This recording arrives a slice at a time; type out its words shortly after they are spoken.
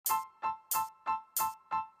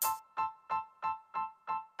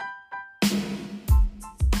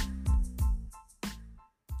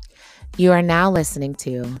You are now listening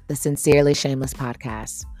to the Sincerely Shameless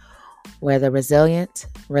podcast, where the resilient,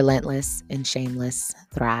 relentless, and shameless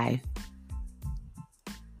thrive.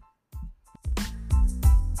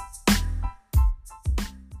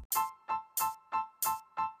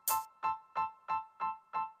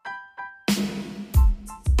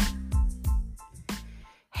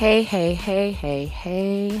 Hey, hey, hey, hey,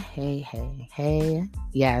 hey, hey, hey, hey.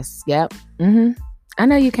 Yes, yep. I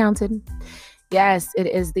know you counted. Yes, it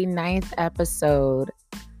is the 9th episode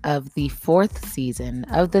of the 4th season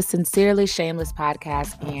of the Sincerely Shameless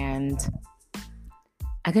podcast, and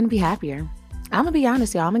I couldn't be happier. I'm gonna be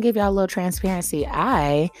honest, y'all. I'm gonna give y'all a little transparency.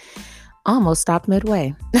 I almost stopped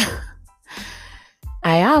midway.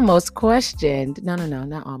 I almost questioned. No,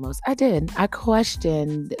 not almost. I did. I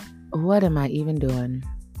questioned, what am I even doing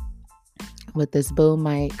with this boom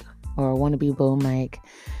mic or wannabe boom mic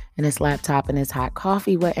and this laptop and this hot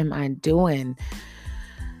coffee? What am I doing?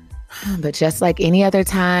 But just like any other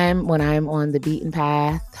time when I'm on the beaten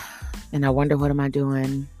path and I wonder, what am I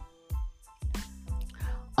doing?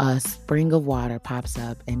 A spring of water pops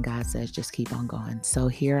up and God says, just keep on going. So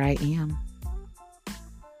here I am.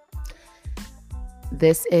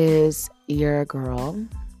 This is your girl,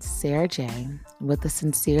 Sarah J, with the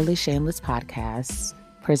Sincerely Shameless podcast,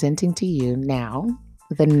 presenting to you now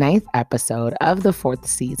the 9th episode of the 4th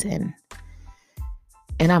season.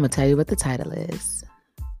 And I'm going to tell you what the title is.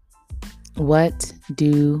 What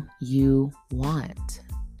do you want?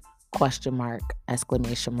 Question mark,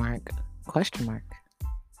 exclamation mark, question mark.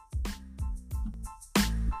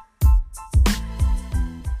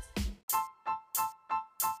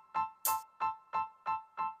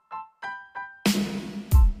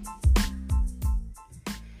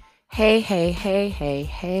 Hey, hey, hey, hey,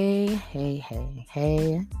 hey, hey, hey,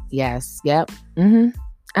 hey. Yes, yep.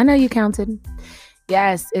 I know you counted.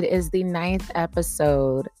 Yes, it is the 9th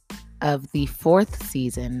episode of the 4th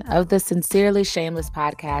season of the Sincerely Shameless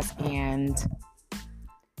podcast, and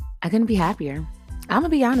I couldn't be happier. I'm gonna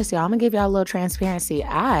be honest, y'all. I'm gonna give y'all a little transparency.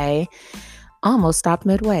 I almost stopped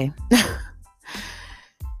midway.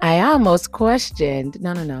 I almost questioned.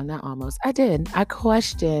 No, not almost. I did. I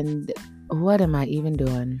questioned, what am I even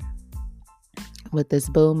doing with this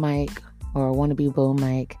boom mic or wannabe boom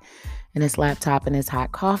mic and this laptop and this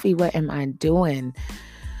hot coffee? What am I doing?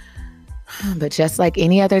 But just like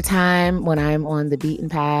any other time when I'm on the beaten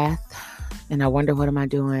path and I wonder, what am I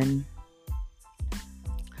doing?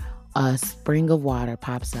 A spring of water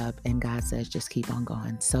pops up and God says, just keep on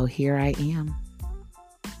going. So here I am.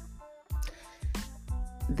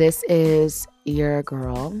 This is your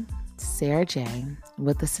girl, Sarah J,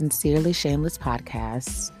 with the Sincerely Shameless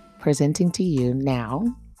podcast, presenting to you now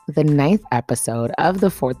the 9th episode of the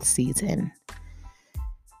 4th season.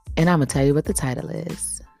 And I'm going to tell you what the title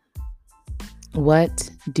is. What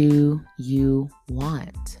do you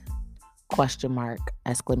want? Question mark,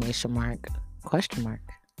 exclamation mark, question mark.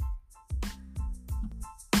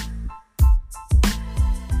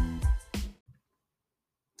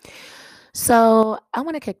 So I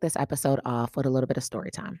want to kick this episode off with a little bit of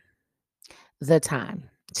story time. The time,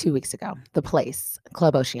 2 weeks ago. The place,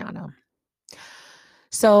 Club Oceano.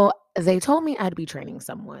 So they told me I'd be training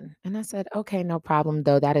someone. And I said, okay, no problem,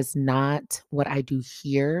 though. That is not what I do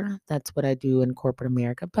here. That's what I do in corporate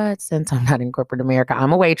America. But since I'm not in corporate America,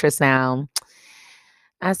 I'm a waitress now.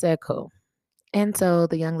 I said, cool. And so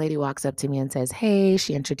the young lady walks up to me and says, hey,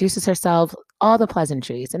 she introduces herself, all the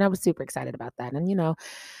pleasantries. And I was super excited about that. And,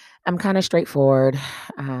 I'm kind of straightforward.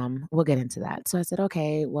 We'll get into that. So I said,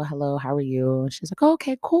 okay, well, hello, how are you? And she's like, oh,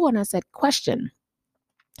 okay, cool. And I said, question,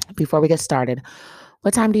 before we get started,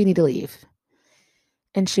 what time do you need to leave?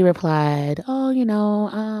 And she replied, oh,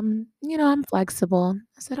 I'm flexible.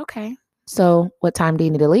 I said, okay. So what time do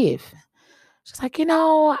you need to leave? She's like,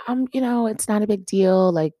 it's not a big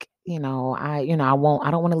deal. Like, I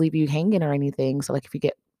don't want to leave you hanging or anything. So like, if you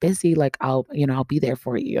get busy, like I'll be there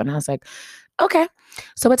for you. And I was like, okay.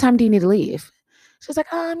 So what time do you need to leave? She's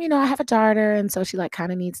like, I have a daughter. And so she like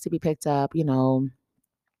kind of needs to be picked up,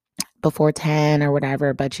 before 10 or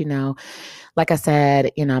whatever. But, like I said,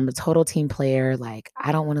 I'm a total team player. Like,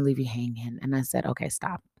 I don't want to leave you hanging. And I said, okay,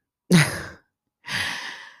 stop. I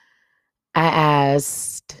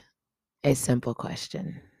asked a simple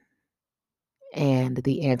question, and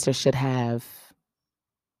the answer should have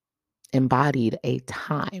embodied a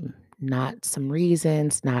time, not some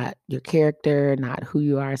reasons, not your character, not who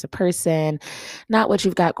you are as a person, not what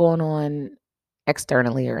you've got going on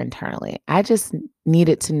externally or internally. I just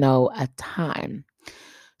needed to know a time.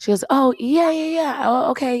 She goes, oh, yeah. Oh,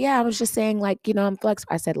 okay, yeah. I was just saying, like, I'm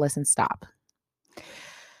flexible. I said, listen, stop.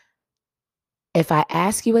 If I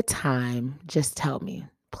ask you a time, just tell me.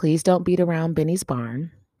 Please don't beat around Benny's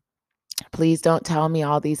barn. Please don't tell me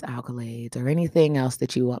all these accolades or anything else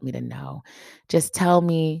that you want me to know. Just tell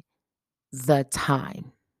me the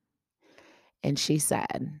time." And she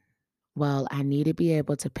said, "Well, I need to be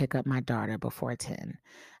able to pick up my daughter before 10."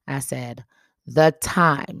 I said, "The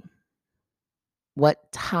time.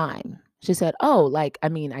 What time?" She said, "Oh, like, I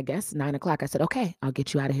mean, I guess 9 o'clock." I said, "Okay, I'll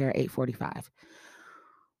get you out of here at 8:45."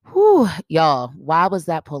 Whew, y'all, why was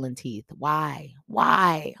that pulling teeth? Why?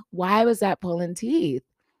 Why? Why was that pulling teeth?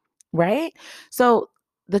 Right? So,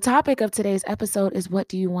 the topic of today's episode is, what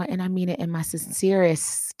do you want? And I mean it in my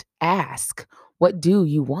sincerest ask. What do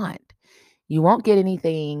you want? You won't get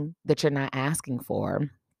anything that you're not asking for.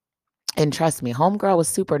 And trust me, homegirl was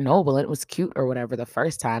super noble. It was cute or whatever the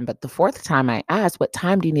first time. But the fourth time I asked, "What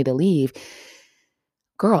time do you need to leave?"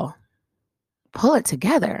 Girl, pull it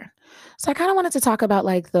together. So I kind of wanted to talk about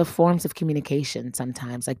like the forms of communication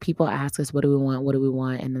sometimes. Like people ask us, what do we want? What do we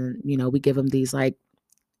want? And then, we give them these like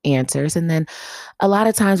answers. And then a lot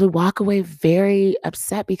of times we walk away very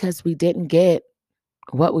upset because we didn't get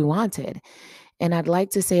what we wanted. And I'd like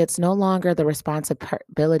to say it's no longer the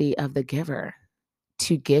responsibility of the giver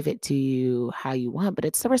to give it to you how you want, but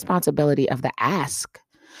it's the responsibility of the ask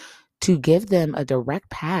to give them a direct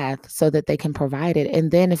path so that they can provide it. And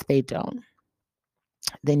then if they don't,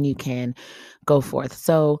 then you can go forth.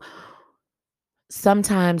 So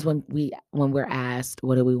sometimes when we're asked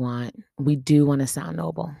what do we want, we do want to sound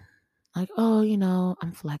noble. Like, "Oh,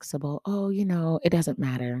 I'm flexible. Oh, it doesn't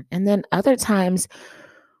matter." And then other times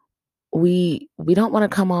we don't want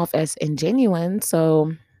to come off as ingenuine,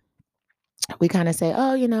 so we kind of say,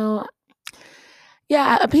 "Oh,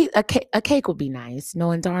 yeah, a cake would be nice,"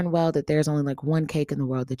 knowing darn well that there's only like one cake in the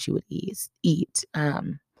world that you would eat.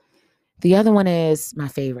 The other one is my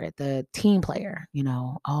favorite, the team player.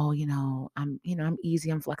 "Oh, I'm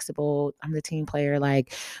easy, I'm flexible, I'm the team player,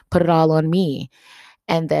 like put it all on me."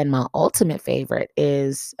 And then my ultimate favorite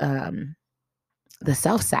is the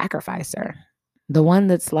self-sacrificer. The one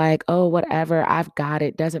that's like, "Oh, whatever, I've got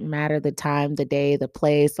it. Doesn't matter the time, the day, the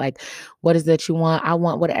place. Like, what is that you want? I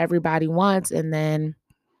want what everybody wants." And then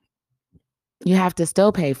you have to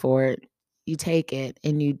still pay for it. You take it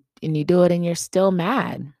and you do it and you're still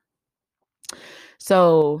mad.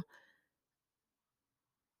 So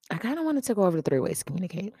I kind of wanted to go over the three ways to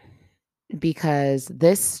communicate because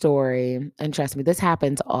this story, and trust me, this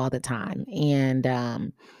happens all the time. And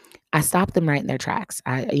I stop them right in their tracks.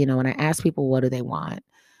 When I ask people what do they want,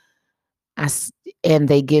 and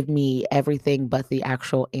they give me everything but the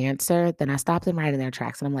actual answer, then I stop them right in their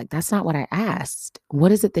tracks. And I'm like, "That's not what I asked.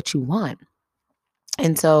 What is it that you want?"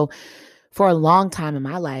 And so for a long time in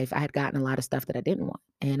my life, I had gotten a lot of stuff that I didn't want.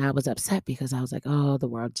 And I was upset because I was like, "Oh, the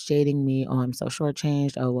world's jading me. Oh, I'm so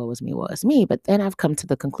shortchanged. Oh, what was me? What was me?" But then I've come to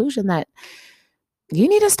the conclusion that you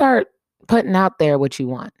need to start putting out there what you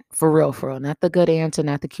want for real, for real. Not the good answer,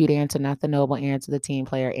 not the cute answer, not the noble answer, the team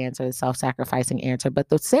player answer, the self-sacrificing answer, but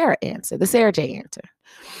the Sarah answer, the Sarah J answer.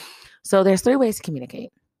 So there's three ways to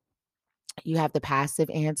communicate. You have the passive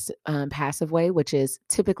way, which is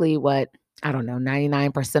typically what, I don't know,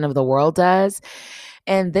 99% of the world does.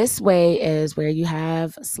 And this way is where you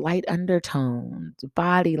have slight undertones,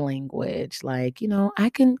 body language, like, I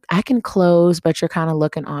can close, but you're kind of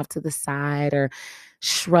looking off to the side or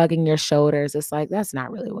shrugging your shoulders. It's like, that's not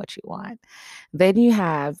really what you want. Then you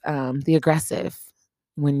have the aggressive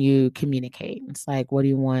when you communicate. It's like, what do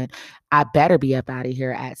you want? I better be up out of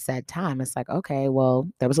here at said time. It's like, okay, well,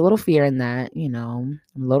 there was a little fear in that, I'm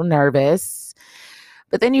a little nervous.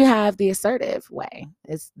 But then you have the assertive way.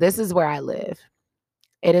 This is where I live.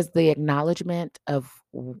 It is the acknowledgement of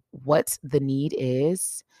what the need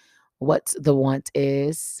is, what the want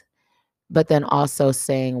is, but then also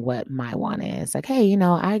saying what my want is. Like, "Hey,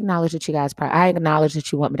 I acknowledge that I acknowledge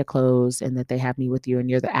that you want me to close and that they have me with you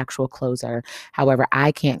and you're the actual closer. However,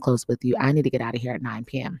 I can't close with you. I need to get out of here at 9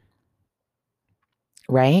 p.m."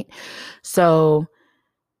 Right? So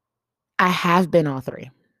I have been all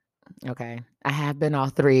three. Okay. I have been all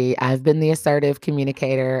three. I've been the assertive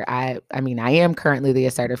communicator. I mean, I am currently the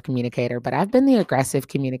assertive communicator, but I've been the aggressive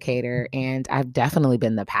communicator and I've definitely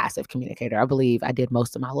been the passive communicator. I believe I did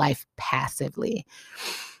most of my life passively.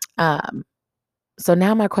 Um, so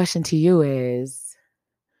now my question to you is,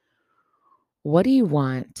 what do you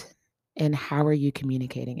want and how are you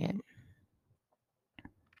communicating it?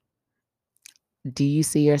 Do you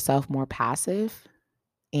see yourself more passive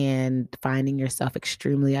and finding yourself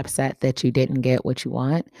extremely upset that you didn't get what you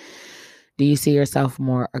want? Do you see yourself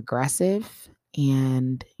more aggressive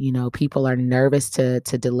and, people are nervous to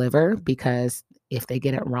deliver because if they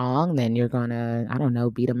get it wrong, then you're going to, I don't know,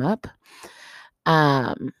 beat them up?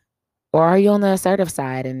 Um, Or are you on the assertive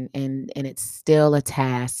side and it's still a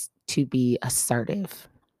task to be assertive?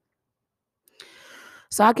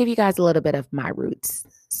 So I'll give you guys a little bit of my roots.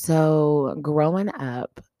 So growing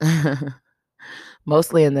up,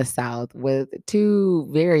 mostly in the South with two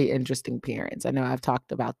very interesting parents. I know I've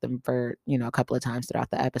talked about them for, a couple of times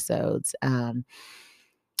throughout the episodes.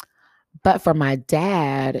 But for my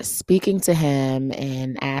dad, speaking to him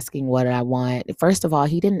and asking what I want, first of all,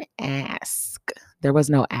 he didn't ask. There was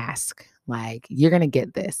no ask. Like, you're gonna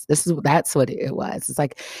get this. That's what it was. It's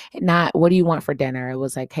like not what do you want for dinner? It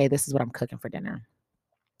was like, hey, this is what I'm cooking for dinner.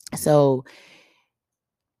 So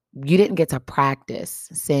you didn't get to practice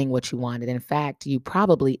saying what you wanted. In fact, you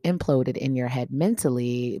probably imploded in your head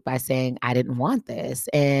mentally by saying, I didn't want this.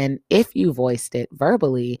 And if you voiced it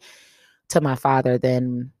verbally to my father,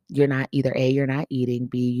 then you're not either A, you're not eating,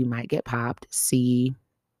 B, you might get popped, C,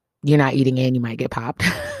 you're not eating and you might get popped.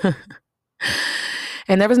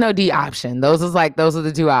 And there was no D option. Those are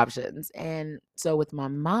the two options. And so with my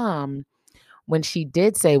mom, when she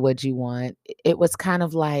did say what you want, it was kind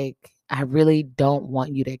of like, I really don't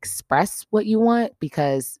want you to express what you want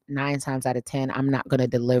because 9 times out of 10, I'm not going to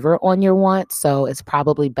deliver on your want. So it's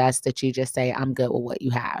probably best that you just say, I'm good with what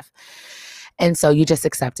you have. And so you just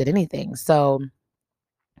accepted anything. So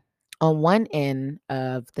on one end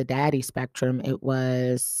of the daddy spectrum, it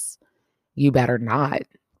was, you better not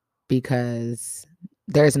because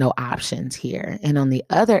there's no options here. And on the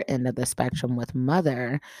other end of the spectrum with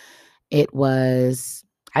mother, it was,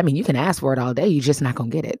 I mean, you can ask for it all day, you're just not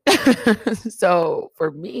going to get it. So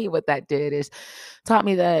for me, what that did is taught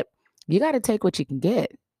me that you got to take what you can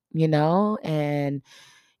get, and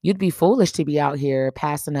you'd be foolish to be out here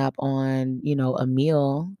passing up on, a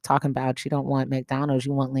meal, talking about you don't want McDonald's,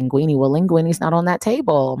 you want linguine. Well, linguine's not on that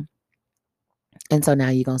table. And so now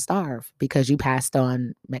you're going to starve because you passed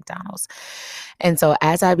on McDonald's. And so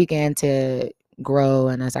as I began to grow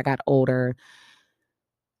and as I got older,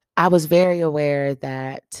 I was very aware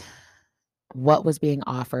that what was being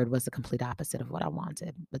offered was the complete opposite of what I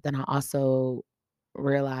wanted. But then I also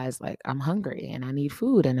realized like I'm hungry and I need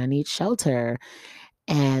food and I need shelter.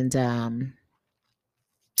 And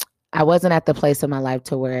I wasn't at the place in my life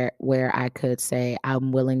to where I could say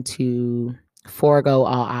I'm willing to forego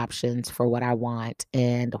all options for what I want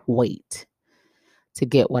and wait to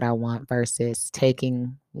get what I want versus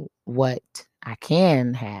taking what I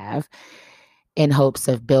can have in hopes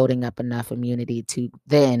of building up enough immunity to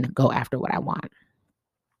then go after what I want.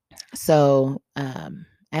 So,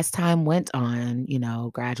 as time went on,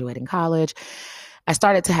 graduating college, I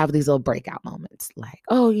started to have these little breakout moments like,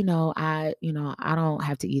 oh, I don't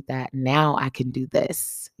have to eat that. Now I can do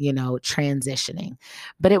this, transitioning.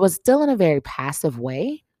 But it was still in a very passive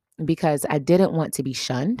way because I didn't want to be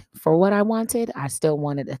shunned for what I wanted. I still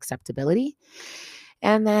wanted acceptability.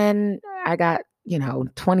 And then I got,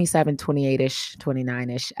 27, 28-ish,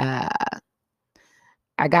 29-ish. I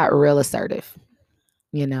got real assertive.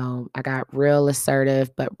 I got real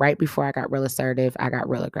assertive, but right before I got real assertive, I got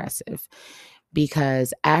real aggressive.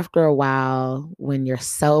 Because after a while, when you're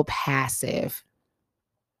so passive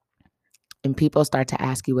and people start to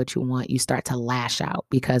ask you what you want, you start to lash out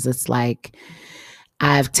because it's like,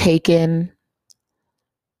 I've taken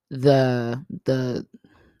the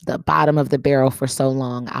bottom of the barrel for so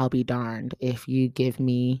long, I'll be darned if you give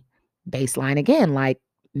me baseline again. Like,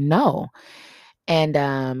 no. And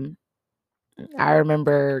I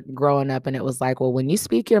remember growing up and it was like, well, when you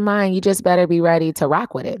speak your mind, you just better be ready to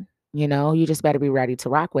rock with it. You just better be ready to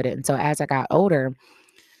rock with it. And so as I got older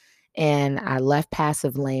and I left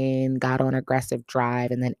passive lane, got on aggressive drive,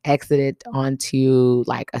 and then exited onto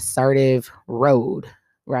like assertive road,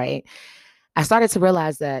 right? I started to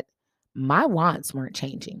realize that my wants weren't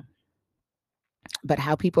changing, but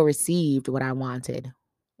how people received what I wanted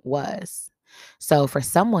was. So for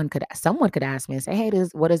someone could ask me and say, "Hey,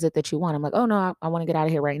 what is it that you want?" I'm like, "Oh no, I want to get out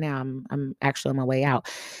of here right now. I'm actually on my way out."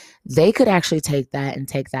 They could actually take that and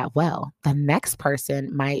take that well. The next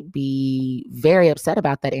person might be very upset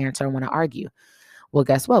about that answer and want to argue. Well,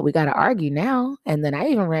 guess what? We got to argue now. And then I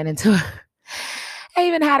even ran into I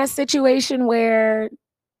even had a situation where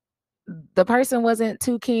the person wasn't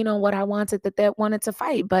too keen on what I wanted, that they wanted to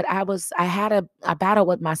fight. But I had a battle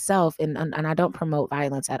with myself, and I don't promote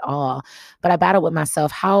violence at all, but I battled with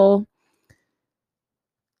myself. How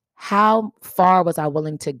far was I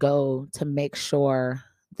willing to go to make sure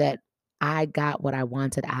that I got what I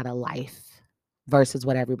wanted out of life versus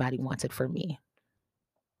what everybody wanted for me?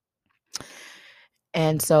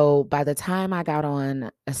 And so by the time I got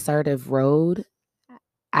on assertive road,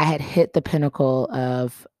 I had hit the pinnacle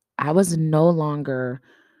of I was no longer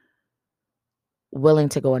willing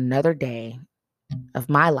to go another day of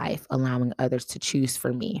my life, allowing others to choose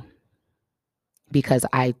for me because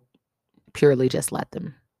I purely just let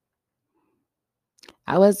them.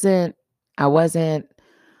 I wasn't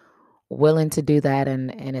willing to do that,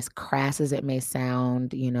 and as crass as it may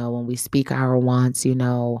sound, when we speak our wants,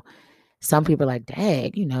 some people are like,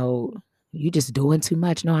 "Dang, you just doing too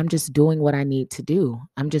much." No, I'm just doing what I need to do.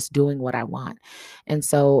 I'm just doing what I want. And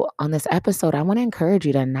so on this episode, I want to encourage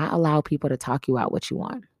you to not allow people to talk you out what you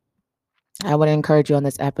want. I would encourage you on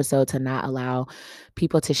this episode to not allow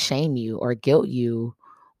people to shame you or guilt you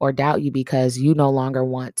or doubt you because you no longer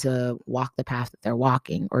want to walk the path that they're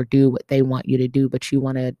walking or do what they want you to do, but you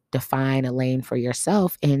want to define a lane for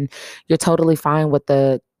yourself. And you're totally fine with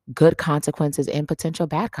the good consequences and potential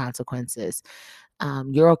bad consequences.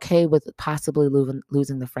 You're okay with possibly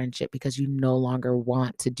losing the friendship because you no longer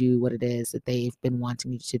want to do what it is that they've been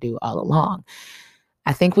wanting you to do all along.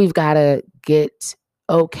 I think we've got to get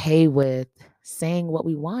okay with saying what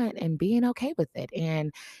we want and being okay with it.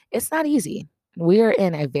 And it's not easy. We're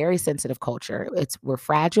in a very sensitive culture. We're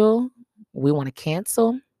fragile. We want to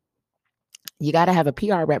cancel. You got to have a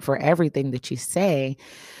PR rep for everything that you say.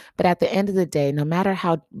 But at the end of the day, no matter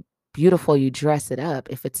how beautiful you dress it up,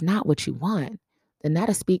 if it's not what you want, then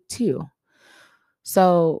that'll speak too.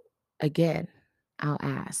 So again, I'll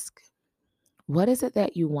ask, what is it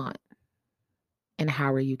that you want? And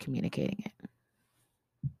how are you communicating it?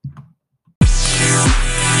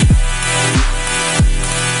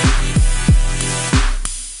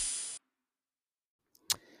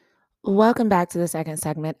 Welcome back to the second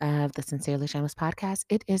segment of the Sincerely Shameless podcast.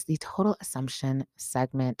 It is the total assumption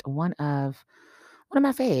segment, one of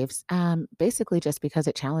my faves. Basically, just because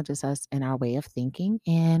it challenges us in our way of thinking,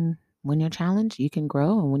 and when you're challenged, you can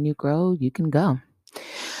grow, and when you grow, you can go.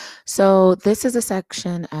 So this is a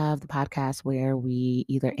section of the podcast where we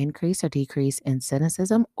either increase or decrease in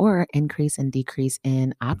cynicism, or increase and decrease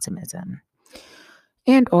in optimism,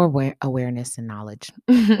 and or awareness and knowledge.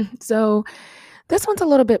 So this one's a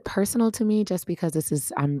little bit personal to me just because this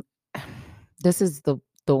is the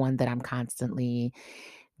one that I'm constantly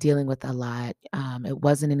dealing with a lot. It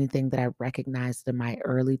wasn't anything that I recognized in my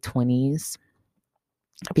early 20s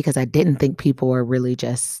because I didn't think people were really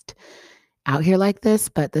just out here like this,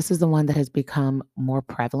 but this is the one that has become more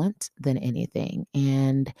prevalent than anything.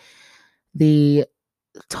 And the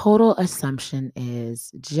total assumption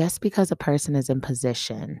is just because a person is in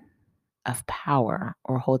position of power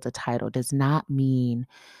or holds a title does not mean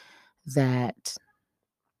that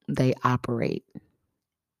they operate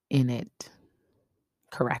in it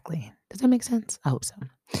correctly. Does that make sense? I hope so.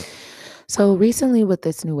 So recently with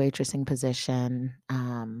this new waitressing position,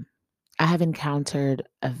 I have encountered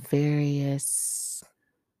a various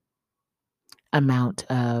amount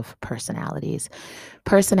of personalities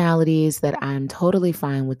that I'm totally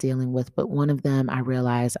fine with dealing with, but one of them I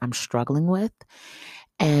realize I'm struggling with.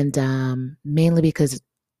 And mainly because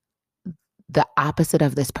the opposite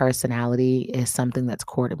of this personality is something that's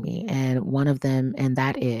core to me. And one of them, and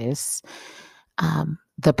that is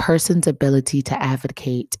the person's ability to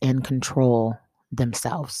advocate and control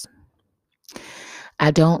themselves. I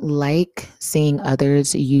don't like seeing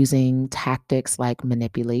others using tactics like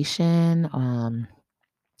manipulation,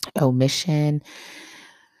 omission,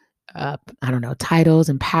 I don't know, titles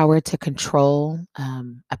and power to control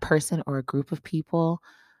a person or a group of people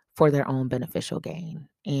for their own beneficial gain.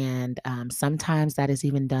 And sometimes that is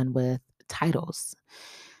even done with titles.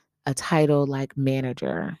 A title like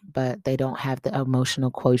manager, but they don't have the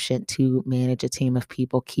emotional quotient to manage a team of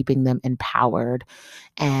people, keeping them empowered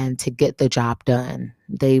and to get the job done.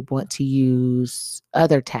 They want to use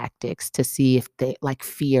other tactics to see if they like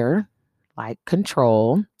fear, like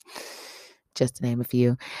control, just to name a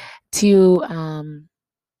few, to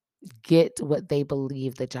get what they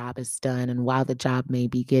believe the job is done. And while the job may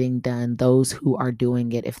be getting done, those who are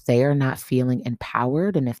doing it, if they are not feeling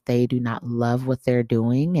empowered and if they do not love what they're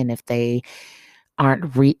doing and if they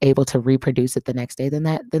aren't able to reproduce it the next day,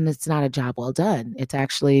 then it's not a job well done. It's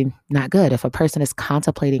actually not good. If a person is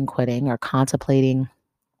contemplating quitting or contemplating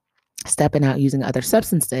stepping out using other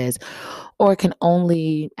substances, or can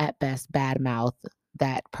only at best badmouth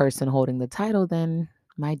that person holding the title, then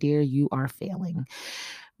my dear, you are failing.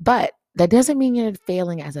 But that doesn't mean you're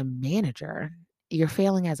failing as a manager. You're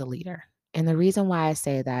failing as a leader. And the reason why I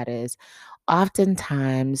say that is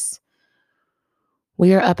oftentimes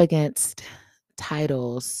we are up against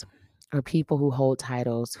titles or people who hold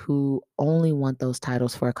titles who only want those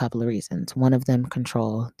titles for a couple of reasons. One of them,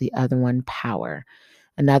 control. The other one, power.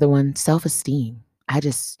 Another one, self-esteem.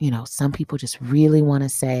 Some people just really want to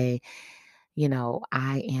say,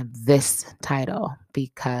 I am this title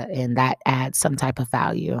and that adds some type of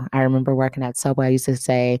value. I remember working at Subway. I used to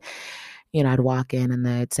say, I'd walk in and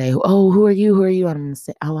they'd say, "Oh, who are you? Who are you?" And I'm gonna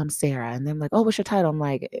say, "Oh, I'm Sarah." And they're like, "Oh, what's your title?" I'm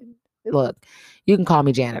like, "Look, you can call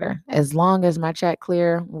me janitor. As long as my check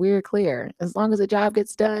clear, we're clear. As long as the job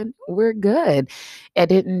gets done, we're good." I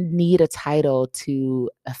didn't need a title to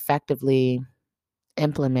effectively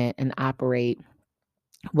implement and operate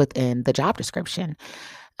within the job description.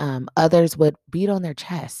 Others would beat on their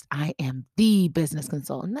chest. I am the business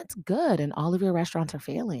consultant. That's good. And all of your restaurants are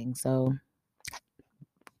failing. So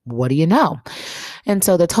what do you know? And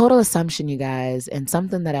so the total assumption, you guys, and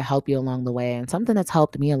something that'll help you along the way, and something that's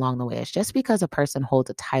helped me along the way, is just because a person holds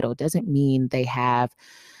a title doesn't mean they have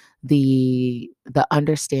the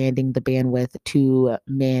understanding, the bandwidth to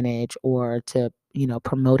manage or to,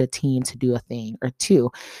 promote a team to do a thing or two.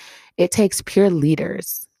 It takes pure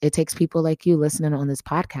leaders. It takes people like you listening on this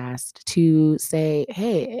podcast to say,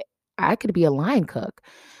 "Hey, I could be a line cook,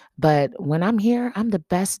 but when I'm here, I'm the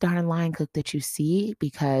best darn line cook that you see,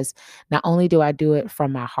 because not only do I do it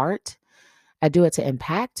from my heart, I do it to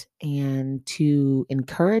impact and to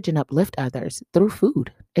encourage and uplift others through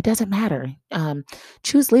food. It doesn't matter.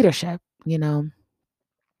 Choose leadership,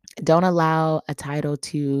 don't allow a title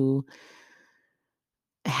to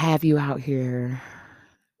have you out here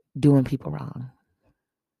doing people wrong.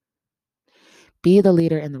 Be the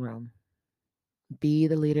leader in the room. Be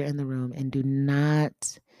the leader in the room, and do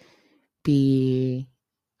not be,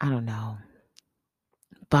 I don't know,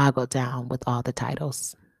 boggled down with all the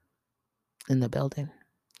titles in the building.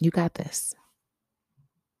 You got this.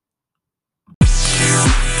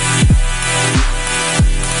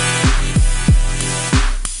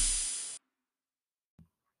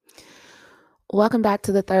 Welcome back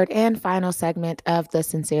to the third and final segment of the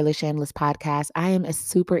Sincerely Shameless podcast. I am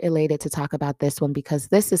super elated to talk about this one because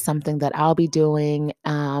this is something that I'll be doing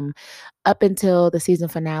up until the season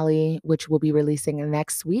finale, which will be releasing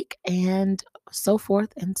next week, and so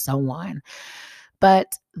forth and so on.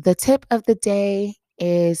 But the tip of the day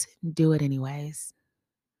is do it anyways.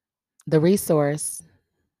 The resource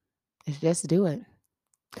is just do it.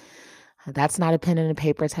 That's not a pen and a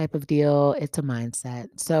paper type of deal. It's a mindset.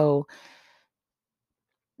 So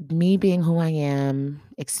me being who I am,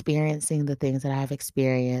 experiencing the things that I've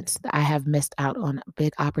experienced, I have missed out on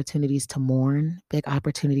big opportunities to mourn, big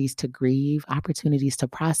opportunities to grieve, opportunities to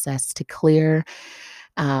process, to clear,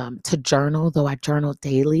 to journal, though I journal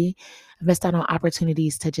daily. I missed out on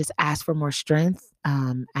opportunities to just ask for more strength,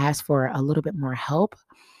 ask for a little bit more help.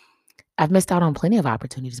 I've missed out on plenty of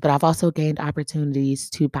opportunities, but I've also gained opportunities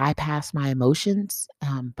to bypass my emotions,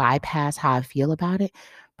 bypass how I feel about it,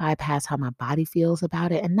 bypass how my body feels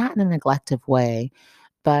about it, and not in a neglective way,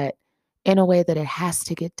 but in a way that it has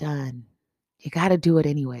to get done. You got to do it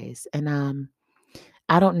anyways. And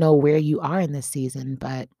I don't know where you are in this season,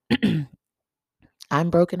 but I'm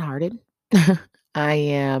brokenhearted. I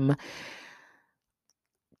am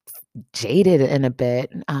jaded in a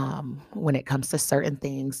bit when it comes to certain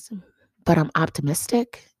things, but I'm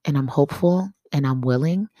optimistic and I'm hopeful and I'm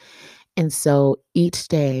willing. And so each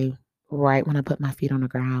day, right when I put my feet on the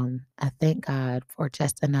ground, I thank God for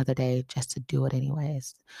just another day just to do it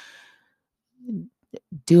anyways.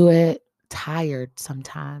 Do it tired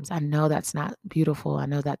sometimes. I know that's not beautiful. I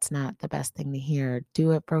know that's not the best thing to hear.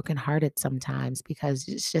 Do it brokenhearted sometimes, because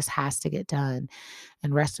it just has to get done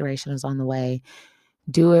and restoration is on the way.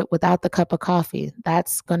 Do it without the cup of coffee.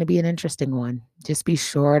 That's going to be an interesting one. Just be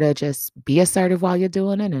sure to just be assertive while you're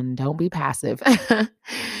doing it and don't be passive.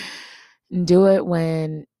 Do it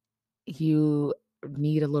when you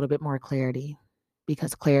need a little bit more clarity,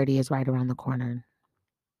 because clarity is right around the corner.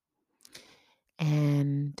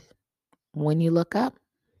 And when you look up,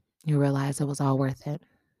 you realize it was all worth it.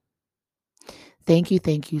 Thank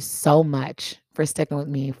you so much for sticking with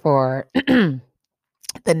me for the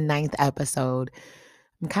 9th episode.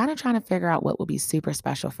 I'm kind of trying to figure out what will be super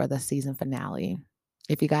special for the season finale.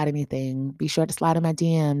 If you got anything, be sure to slide in my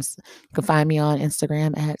DMs. You can find me on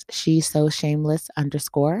Instagram at SheSoShameless_,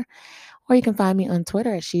 or you can find me on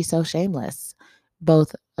Twitter at SheSoShameless.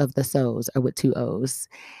 Both of the so's are with 2 O's.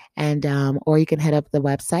 And or you can hit up the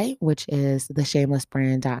website, which is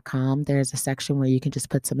theshamelessbrand.com. There's a section where you can just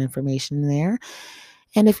put some information there.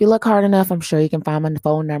 And if you look hard enough, I'm sure you can find my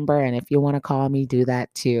phone number. And if you want to call me, do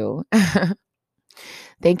that too.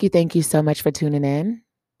 Thank you so much for tuning in.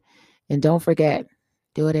 And don't forget,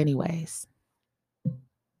 do it anyways.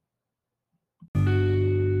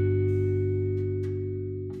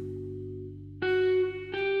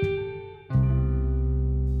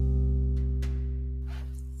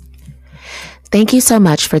 Thank you so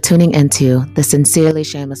much for tuning into the Sincerely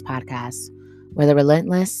Shameless podcast. where the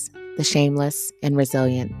relentless, the shameless, and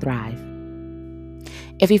resilient thrive.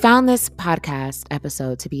 If you found this podcast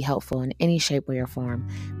episode to be helpful in any shape, way, or form,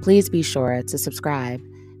 please be sure to subscribe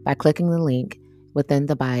by clicking the link within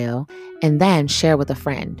the bio and then share with a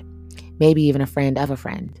friend, maybe even a friend of a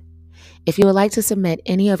friend. If you would like to submit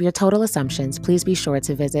any of your total assumptions, please be sure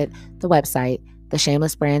to visit the website,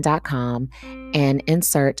 theshamelessbrand.com, and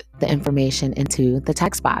insert the information into the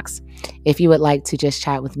text box. If you would like to just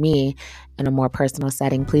chat with me in a more personal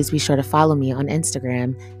setting, please be sure to follow me on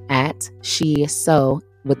Instagram at sheso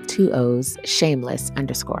with 2 O's, shameless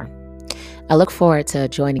 _ I look forward to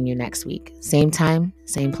joining you next week. Same time,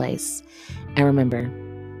 same place. And remember,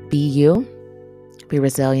 be you, be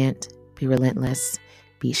resilient, be relentless,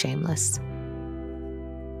 be shameless.